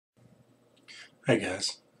Hey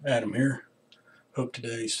guys, Adam here. Hope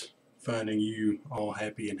today's finding you all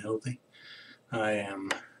happy and healthy. I am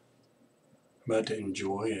about to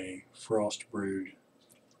enjoy a frost brewed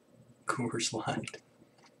Coors Light.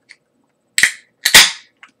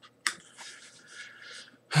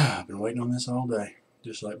 I've been waiting on this all day,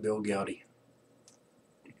 just like Bill Gowdy.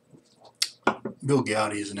 Bill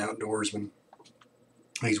Gowdy is an outdoorsman.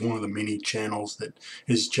 He's one of the many channels that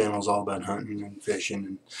his channel's all about hunting and fishing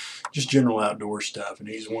and just general outdoor stuff. And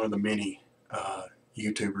he's one of the many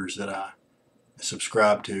YouTubers that I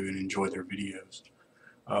subscribe to and enjoy their videos.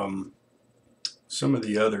 Um, some of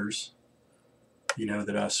the others,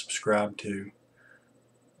 that I subscribe to.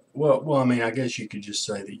 Well, I mean, I guess you could just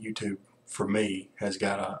say that YouTube, for me, has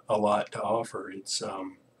got a lot to offer.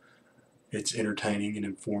 It's entertaining and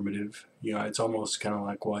informative. It's almost kind of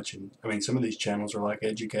like watching. I mean, some of these channels are like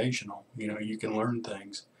educational. You can learn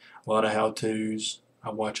things. A lot of how-tos. I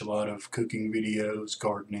watch a lot of cooking videos,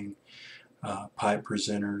 gardening, pipe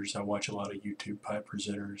presenters. I watch a lot of YouTube pipe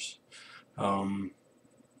presenters, um,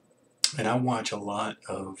 and I watch a lot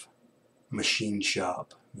of machine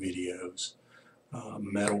shop videos.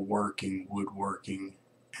 Metalworking, woodworking,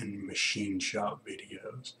 and machine shop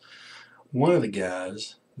videos. One of the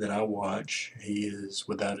guys that I watch, he is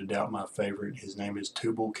without a doubt my favorite. His name is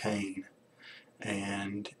Tubal Cain,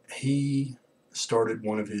 and he started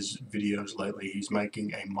one of his videos lately. He's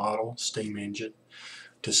making a model steam engine.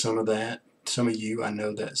 To some of you, I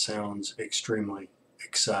know that sounds extremely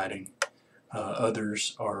exciting.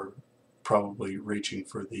 Others are probably reaching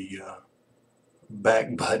for the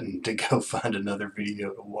back button to go find another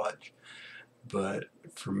video to watch. But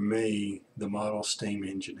for me, the model steam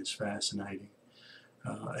engine is fascinating.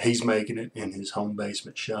 He's making it in his home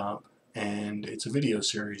basement shop, and it's a video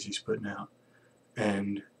series he's putting out.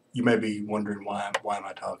 And you may be wondering why am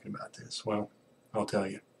I talking about this? Well, I'll tell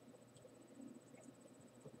you.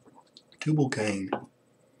 Tubal Cain,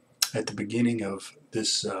 at the beginning of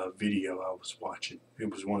this video I was watching,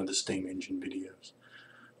 it was one of the steam engine videos.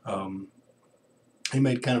 He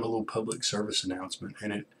made kind of a little public service announcement,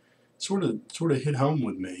 and it sort of hit home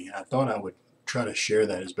with me. I thought I would try to share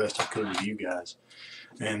that as best I could with you guys.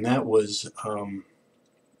 And that was,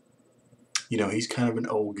 he's kind of an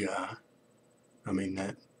old guy. I mean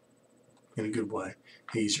that in a good way.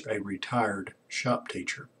 He's a retired shop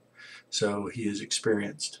teacher, so he has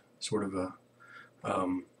experienced sort of a,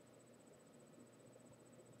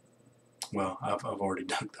 well, I've already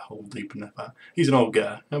dug the hole deep enough. He's an old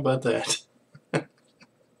guy. How about that?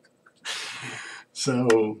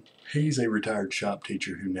 So he's a retired shop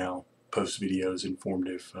teacher who now posts videos,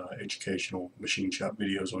 informative, educational machine shop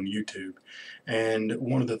videos on YouTube. And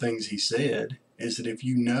one of the things he said is that if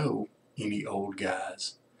you know any old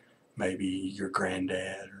guys, maybe your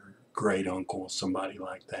granddad or great uncle, somebody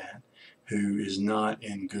like that, who is not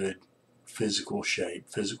in good physical shape,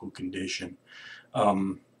 physical condition,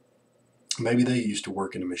 maybe they used to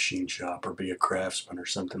work in a machine shop or be a craftsman or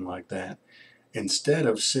something like that. Instead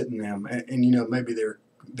of sitting them, maybe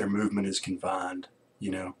their movement is confined,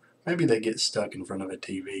 maybe they get stuck in front of a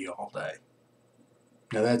TV all day.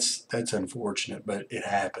 Now that's unfortunate, but it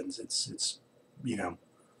happens. It's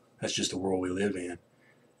that's just the world we live in.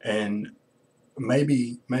 And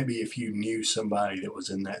maybe if you knew somebody that was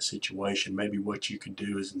in that situation, maybe what you could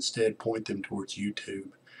do is instead point them towards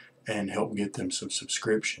YouTube and help get them some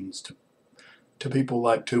subscriptions to people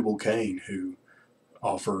like Tubal Cain, who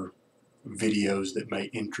offer videos that may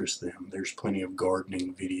interest them. There's plenty of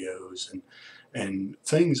gardening videos and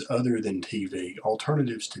things other than TV,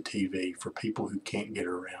 alternatives to TV for people who can't get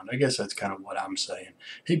around. I guess that's kind of what I'm saying.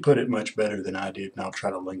 He put it much better than I did, and I'll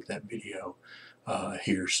try to link that video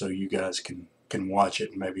here so you guys can watch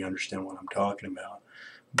it and maybe understand what I'm talking about.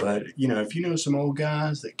 But if you know some old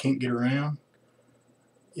guys that can't get around,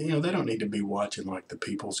 they don't need to be watching like the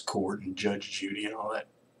People's Court and Judge Judy and all that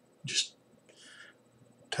just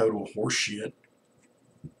total horseshit.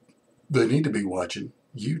 They need to be watching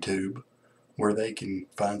YouTube, where they can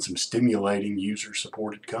find some stimulating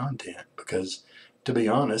user-supported content, because to be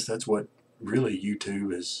honest, that's what really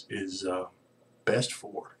YouTube is best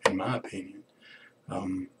for, in my opinion.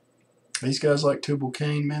 These guys like Tubal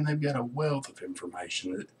Cain, man, they've got a wealth of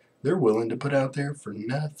information that they're willing to put out there for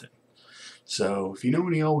nothing. So if you know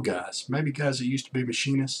any old guys, maybe guys that used to be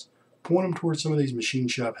machinists, point them towards some of these machine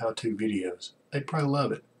shop how-to videos. They'd probably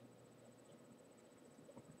love it.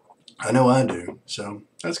 I know I do. So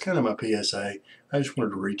that's kind of my PSA. I just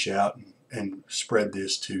wanted to reach out and spread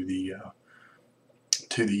this to the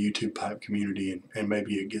YouTube pipe community, and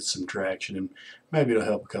maybe it gets some traction, and maybe it'll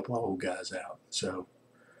help a couple of old guys out. So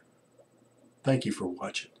thank you for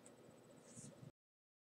watching.